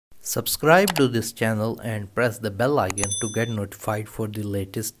Subscribe to this channel and press the bell icon to get notified for the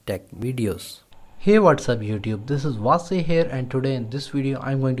latest tech videos. Hey, what's up YouTube, this is Wasay here, and today in this video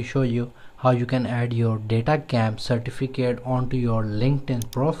I'm going to show you how you can add your Datacamp certificate onto your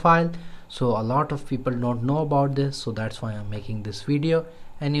LinkedIn profile. So a lot of people don't know about this, so that's why I'm making this video.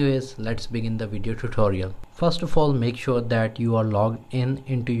 Anyways, let's begin the video tutorial. First of all, make sure that you are logged in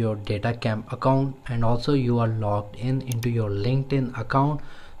into your Datacamp account, and also you are logged in into your LinkedIn account.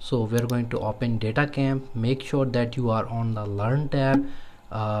 So we're going to open Datacamp. Make sure that you are on the Learn tab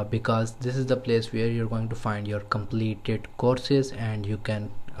because this is the place where you're going to find your completed courses, and you can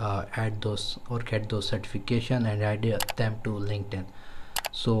add those or get those certification and add them to LinkedIn.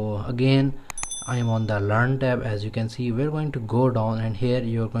 So again, I am on the Learn tab. As you can see, we're going to go down, and here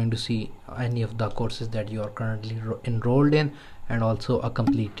you're going to see any of the courses that you are currently enrolled in, and also a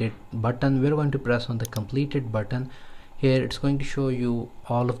completed button. We're going to press on the completed button. Here it's going to show you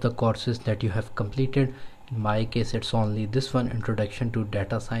all of the courses that you have completed. In my case, it's only this one, Introduction to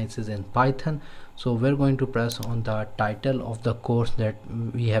Data Sciences in Python. So we're going to press on the title of the course that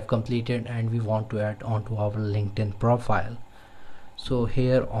we have completed and we want to add onto our LinkedIn profile. So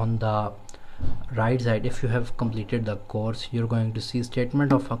here on the right side, if you have completed the course, you're going to see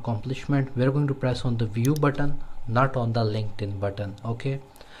statement of accomplishment. We're going to press on the view button, not on the LinkedIn button. Okay,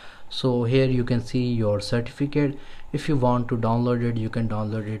 so here you can see your certificate. If you want to download it, you can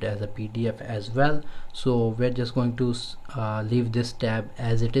download it as a PDF as well. So we're just going to leave this tab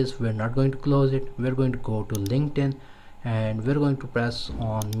as it is. We're not going to close it. We're going to go to LinkedIn, and we're going to press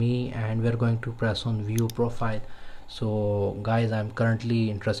on me, and we're going to press on view profile. So guys, I'm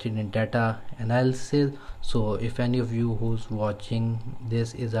currently interested in data analysis. So if any of you who's watching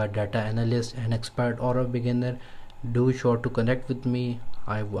this is a data analyst, an expert, or a beginner, do sure to connect with me.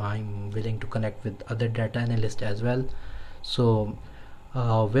 I'm willing to connect with other data analysts as well. So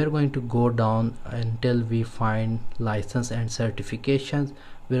we're going to go down until we find license and certifications.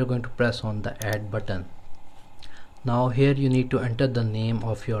 We're going to press on the add button. Now here you need to enter the name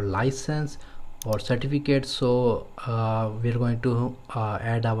of your license or certificate. So we're going to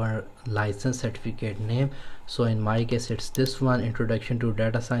add our license certificate name. So in my case, it's this one, Introduction to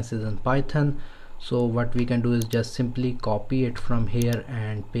Data Sciences in Python. So what we can do is just simply copy it from here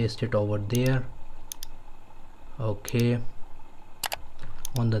and paste it over there. Okay,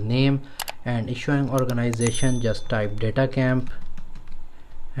 on the name, and issuing organization, just type Datacamp,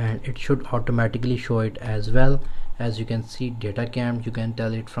 and it should automatically show it as well. As you can see, Datacamp, you can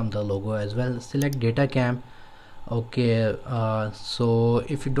tell it from the logo as well. Select Datacamp. Okay, so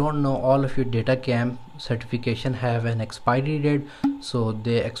if you don't know, all of your Datacamp certification have an expiry date, so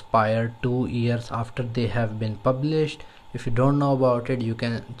they expire 2 years after they have been published. If you don't know about it, you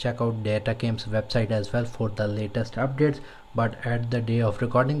can check out Datacamp's website as well for the latest updates. But at the day of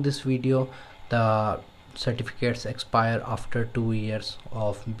recording this video, the certificates expire after 2 years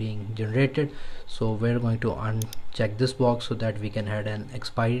of being generated. So we're going to uncheck this box so that we can add an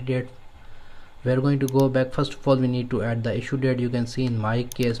expiry date. We're going to go back. First of all, we need to add the issue date. You can see in my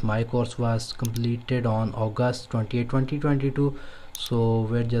case, my course was completed on August 28, 2022. So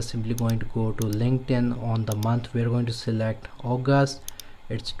we're just simply going to go to LinkedIn. On the month, we're going to select August.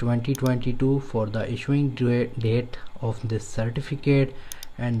 It's 2022 for the issuing date of this certificate,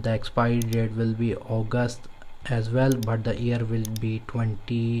 and the expiry date will be August as well, but the year will be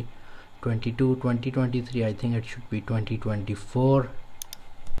 2022, 2023. I think it should be 2024.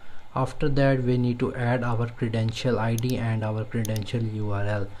 After that, we need to add our credential ID and our credential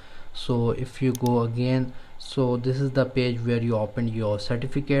URL. So if you go again, so this is the page where you opened your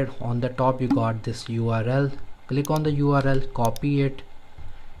certificate. On the top, you got this URL. Click on the URL, copy it.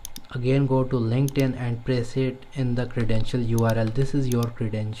 Again, go to LinkedIn and paste it in the credential URL. This is your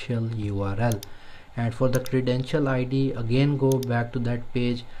credential URL. And for the credential ID, again go back to that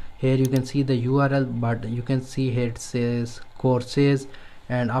page. Here you can see the URL, but you can see here it says courses,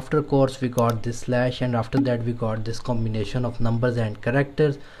 and after course we got this slash, and after that we got this combination of numbers and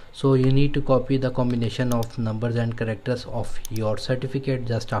characters. So you need to copy the combination of numbers and characters of your certificate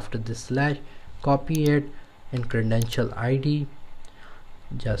just after this slash. Copy it in credential ID,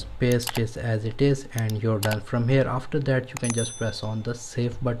 just paste it as it is, and you're done. From here, after that, you can just press on the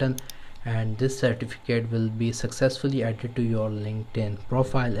save button, and this certificate will be successfully added to your LinkedIn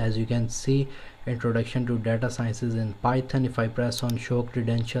profile. As you can see, Introduction to Data Sciences in Python. If I press on show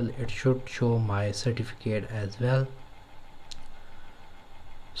credential, it should show my certificate as well.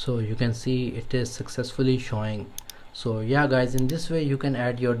 So you can see it is successfully showing So yeah guys, in this way you can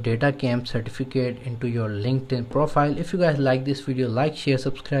add your Datacamp certificate into your LinkedIn profile. If you guys like this video, like, share,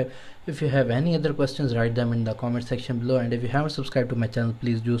 subscribe. If you have any other questions, write them in the comment section below, and if you haven't subscribed to my channel,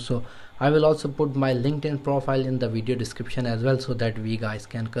 please do so. I will also put my LinkedIn profile in the video description as well, so that we guys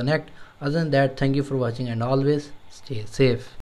can connect. Other than that, thank you for watching and always stay safe.